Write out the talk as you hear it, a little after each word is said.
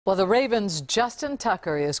Well, the Ravens' Justin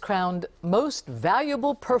Tucker is crowned Most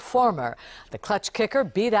Valuable Performer. The clutch kicker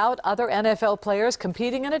beat out other NFL players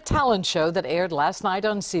competing in a talent show that aired last night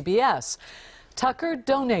on CBS. Tucker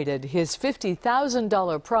donated his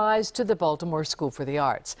 $50,000 prize to the Baltimore School for the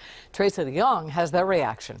Arts. Tracy Leong has their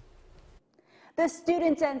reaction. The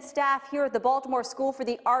students and staff here at the Baltimore School for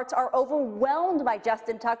the Arts are overwhelmed by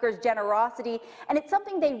Justin Tucker's generosity, and it's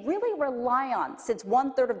something they really rely on since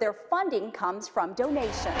 1/3 of their funding comes from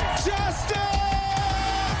donations.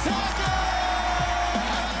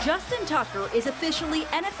 Justin Tucker is officially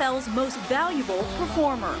NFL's most valuable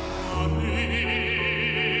performer.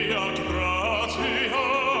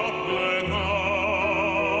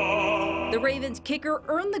 The Ravens kicker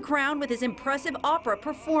earned the crown with his impressive opera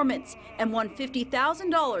performance and won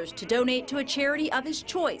 $50,000 to donate to a charity of his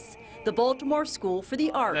choice, the Baltimore School for the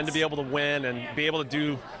Arts. And to be able to win and be able to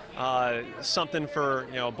do something for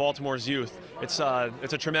Baltimore's youth, it's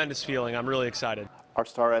a tremendous feeling. I'm really excited. Our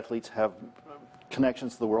star athletes have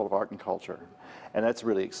connections to the world of art and culture, and that's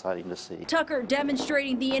really exciting to see. Tucker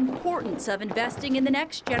demonstrating the importance of investing in the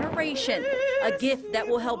next generation, a gift that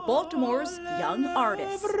will help Baltimore's young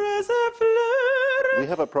artists. We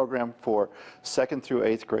have a program for 2nd through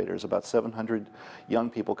 8th graders. About 700 young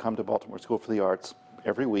people come to Baltimore School for the Arts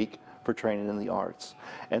every week for training in the arts.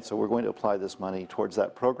 And so we're going to apply this money towards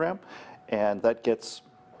that program, and that gets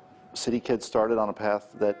city kids started on a path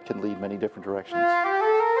that can lead many different directions.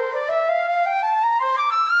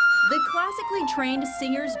 The classically trained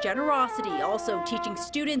singer's generosity also teaching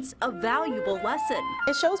students a valuable lesson.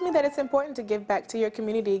 It shows me that it's important to give back to your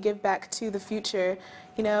community, give back to the future.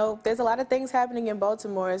 You know, there's a lot of things happening in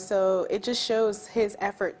Baltimore, so it just shows his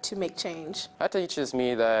effort to make change. That teaches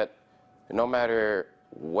me that no matter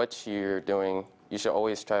what you're doing, you should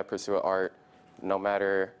always try to pursue art, no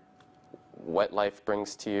matter what life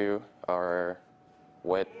brings to you or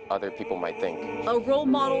what other people might think. A role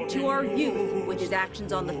model to our youth with his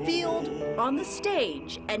actions on the field, on the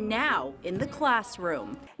stage, and now in the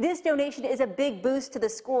classroom. This donation is a big boost to the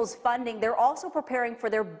school's funding. They're also preparing for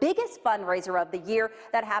their biggest fundraiser of the year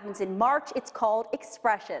that happens in March. It's called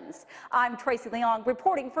Expressions. I'm Tracy Leong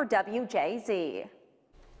reporting for WJZ.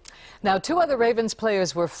 Now, 2 other Ravens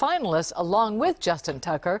players were finalists along with Justin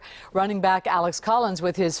Tucker. Running back Alex Collins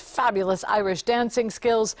with his fabulous Irish dancing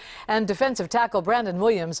skills, and defensive tackle Brandon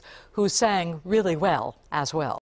Williams, who sang really well as well.